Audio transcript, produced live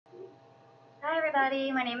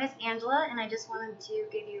everybody, my name is Angela and I just wanted to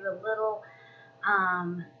give you a little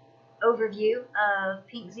overview of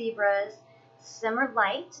Pink Zebra's Simmer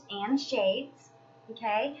Light and shades.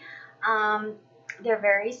 Okay, they're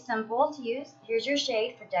very simple to use. Here's your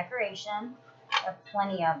shade for decoration. I have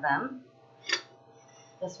plenty of them.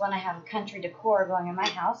 This one I have a country decor going in my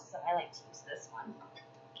house, so I like to use this one.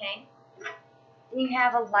 Okay, then you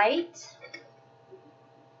have a light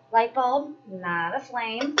bulb, not a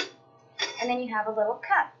flame. And then you have a little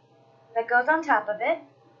cup that goes on top of it.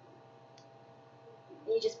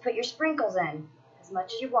 You just put your sprinkles in as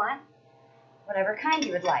much as you want, whatever kind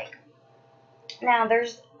you would like. Now,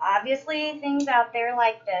 there's obviously things out there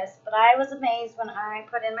like this, but I was amazed when I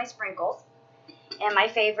put in my sprinkles. And my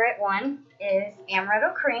favorite one is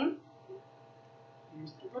Amaretto Cream.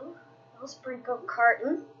 There's the little sprinkle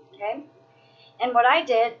carton, okay? And what I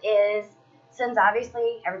did is, since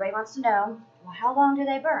obviously everybody wants to know, well, how long do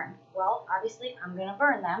they burn? Well, obviously I'm going to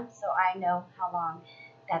burn them so I know how long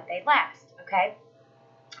that they last, okay?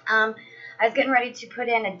 I was getting ready to put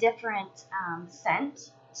in a different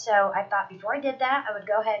scent, so I thought before I did that, I would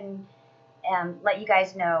go ahead and let you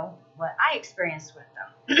guys know what I experienced with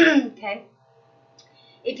them, okay?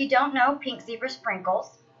 If you don't know Pink Zebra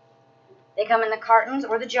sprinkles, they come in the cartons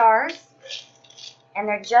or the jars, and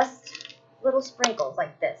they're just little sprinkles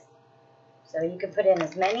like this. So you can put in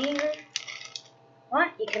as many as you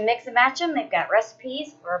want. You can mix and match them. They've got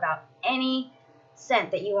recipes for about any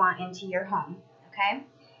scent that you want into your home, okay?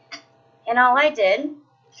 And all I did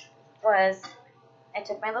was I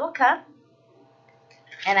took my little cup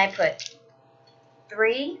and I put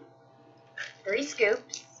three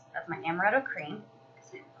scoops of my Amaretto Cream.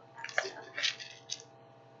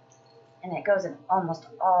 And it goes in almost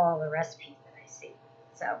all the recipes that I see.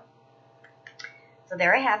 So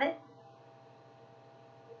there I have it.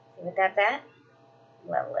 See what that's at?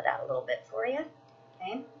 Level it out a little bit for you.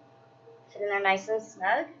 Okay. Sit in there nice and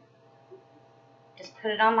snug. Just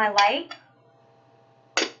put it on my light.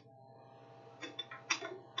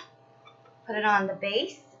 Put it on the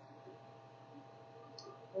base.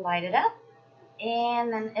 Light it up.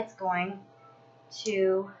 And then it's going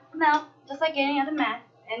to melt just like any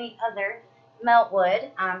other melt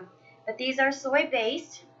wood. But these are soy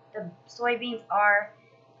based. The soybeans are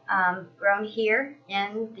grown here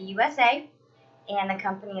in the USA, and the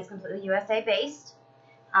company is completely USA based.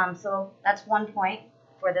 So that's one point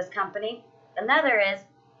for this company. Another is,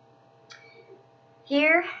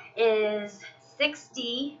 here is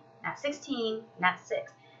 60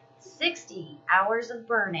 hours of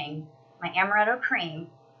burning my Amaretto Cream,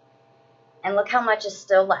 and look how much is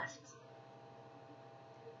still left.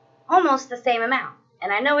 Almost the same amount.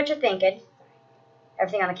 And I know what you're thinking.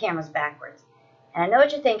 Everything on the camera's backwards. And I know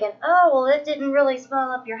what you're thinking, oh, well, it didn't really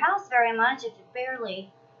smell up your house very much if it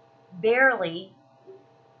barely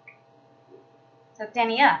took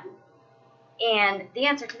any up. And the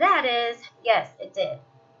answer to that is, yes, it did.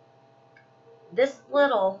 This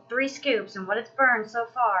little 3 scoops, and what it's burned so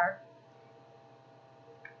far,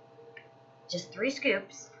 just 3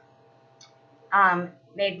 scoops,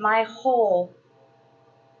 made my whole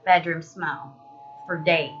bedroom smell for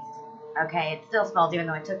days. Okay, it still smells even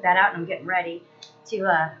though I took that out, and I'm getting ready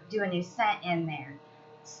to do a new scent in there.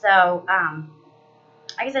 So,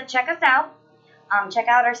 like I said, check us out. Check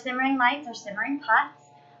out our simmering lights, our simmering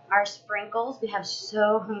pots, our sprinkles. We have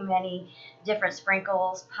so many different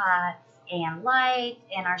sprinkles, pots, and lights,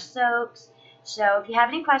 and our soaps. So if you have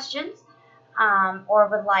any questions, or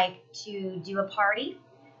would like to do a party,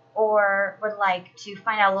 or would like to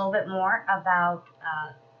find out a little bit more about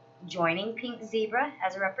joining Pink Zebra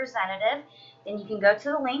as a representative, then you can go to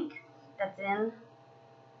the link that's in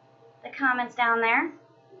the comments down there.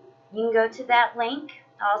 You can go to that link.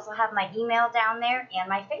 I also have my email down there and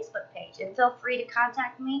my Facebook page. And feel free to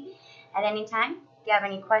contact me at any time if you have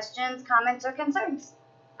any questions, comments, or concerns.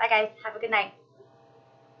 Bye, guys. Have a good night.